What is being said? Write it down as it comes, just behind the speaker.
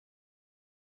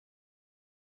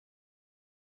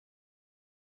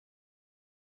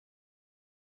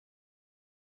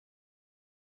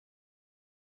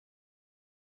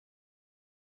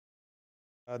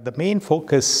The main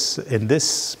focus in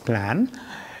this plan,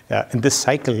 in this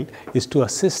cycle, is to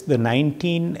assist the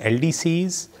 19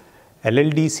 LDCs,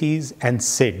 LLDCs and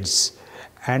SIDs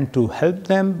and to help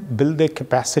them build their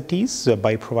capacities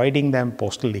by providing them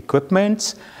postal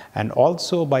equipments and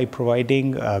also by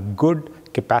providing good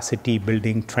capacity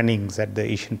building trainings at the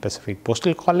Asian Pacific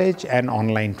Postal College and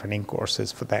online training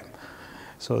courses for them.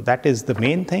 So that is the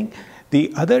main thing.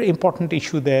 The other important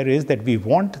issue there is that we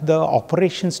want the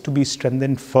operations to be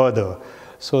strengthened further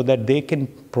so that they can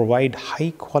provide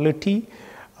high quality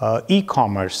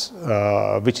e-commerce,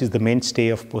 which is the mainstay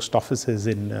of post offices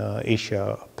in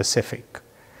Asia Pacific.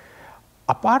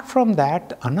 Apart from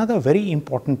that, another very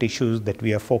important issue that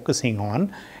we are focusing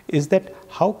on is that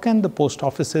how can the post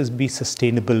offices be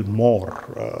sustainable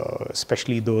more,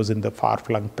 especially those in the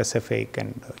far-flung Pacific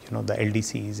and the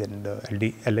LDCs and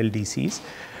LLDCs.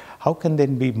 How can they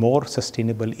be more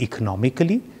sustainable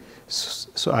economically?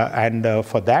 For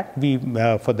that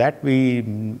we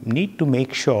need to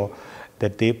make sure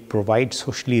that they provide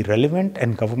socially relevant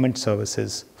and government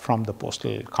services from the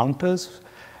postal counters.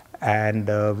 And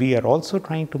we are also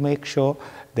trying to make sure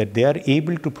that they are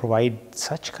able to provide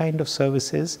such kind of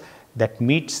services that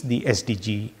meets the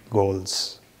SDG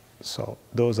goals. So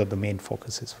those are the main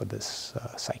focuses for this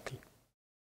cycle.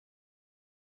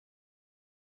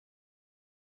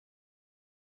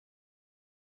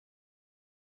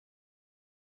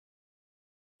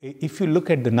 If you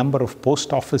look at the number of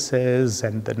post offices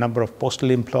and the number of postal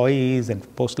employees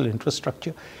and postal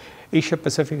infrastructure, Asia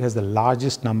Pacific has the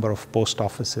largest number of post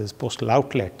offices, postal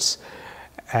outlets,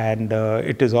 and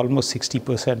it is almost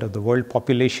 60% of the world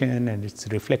population, and it's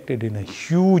reflected in a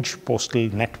huge postal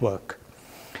network.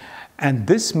 And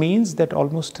this means that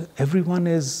almost everyone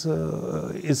is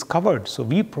covered. So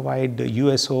we provide the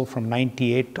USO from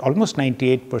almost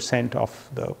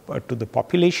 98% to the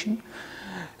population.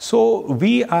 So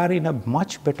we are in a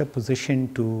much better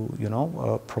position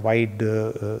to, provide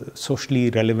socially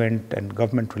relevant and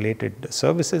government-related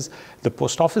services. The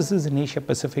post offices in Asia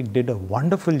Pacific did a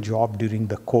wonderful job during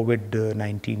the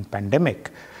COVID-19 pandemic,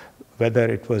 whether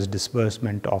it was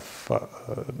disbursement of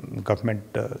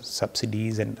government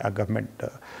subsidies and government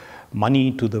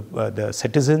money to the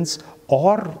citizens,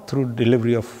 or through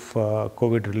delivery of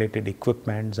COVID-related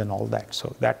equipments and all that.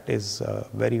 So that is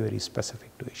very, very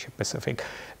specific to Asia Pacific.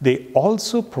 They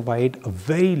also provide a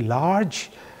very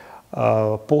large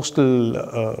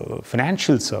postal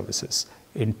financial services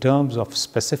in terms of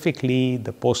specifically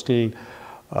the postal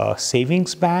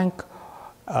savings bank,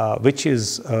 which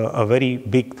is a very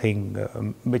big thing,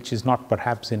 which is not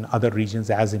perhaps in other regions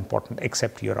as important,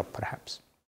 except Europe perhaps.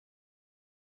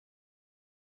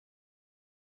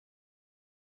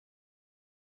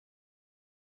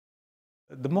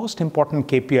 The most important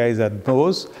KPIs are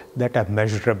those that are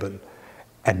measurable.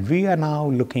 And we are now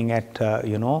looking at,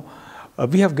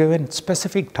 we have given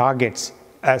specific targets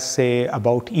as say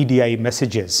about EDI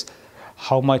messages.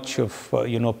 How much of,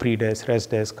 pre-DES,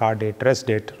 res-DES, car date, res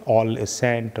date, all is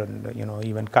sent, and,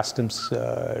 even customs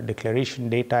declaration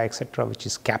data, etc., which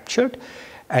is captured.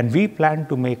 And we plan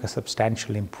to make a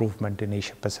substantial improvement in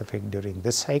Asia Pacific during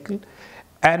this cycle.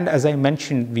 And as I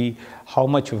mentioned, how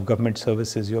much of government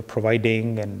services you're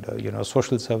providing and,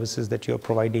 social services that you're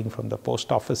providing from the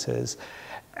post offices.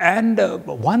 And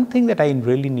one thing that I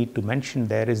really need to mention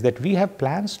there is that we have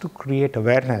plans to create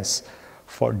awareness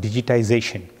for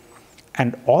digitization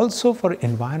and also for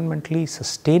environmentally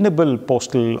sustainable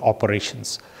postal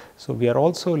operations. So we are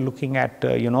also looking at,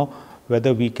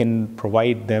 whether we can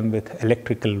provide them with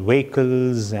electrical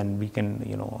vehicles, and we can,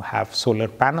 have solar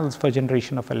panels for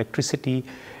generation of electricity,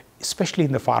 especially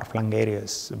in the far-flung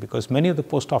areas, because many of the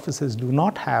post offices do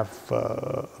not have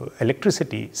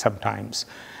electricity sometimes,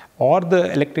 or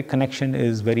the electric connection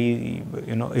is very,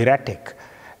 erratic.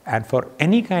 And for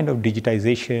any kind of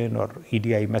digitization or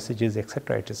EDI messages,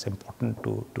 etc., it is important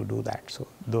to do that. So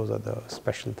those are the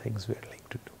special things we would like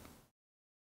to do.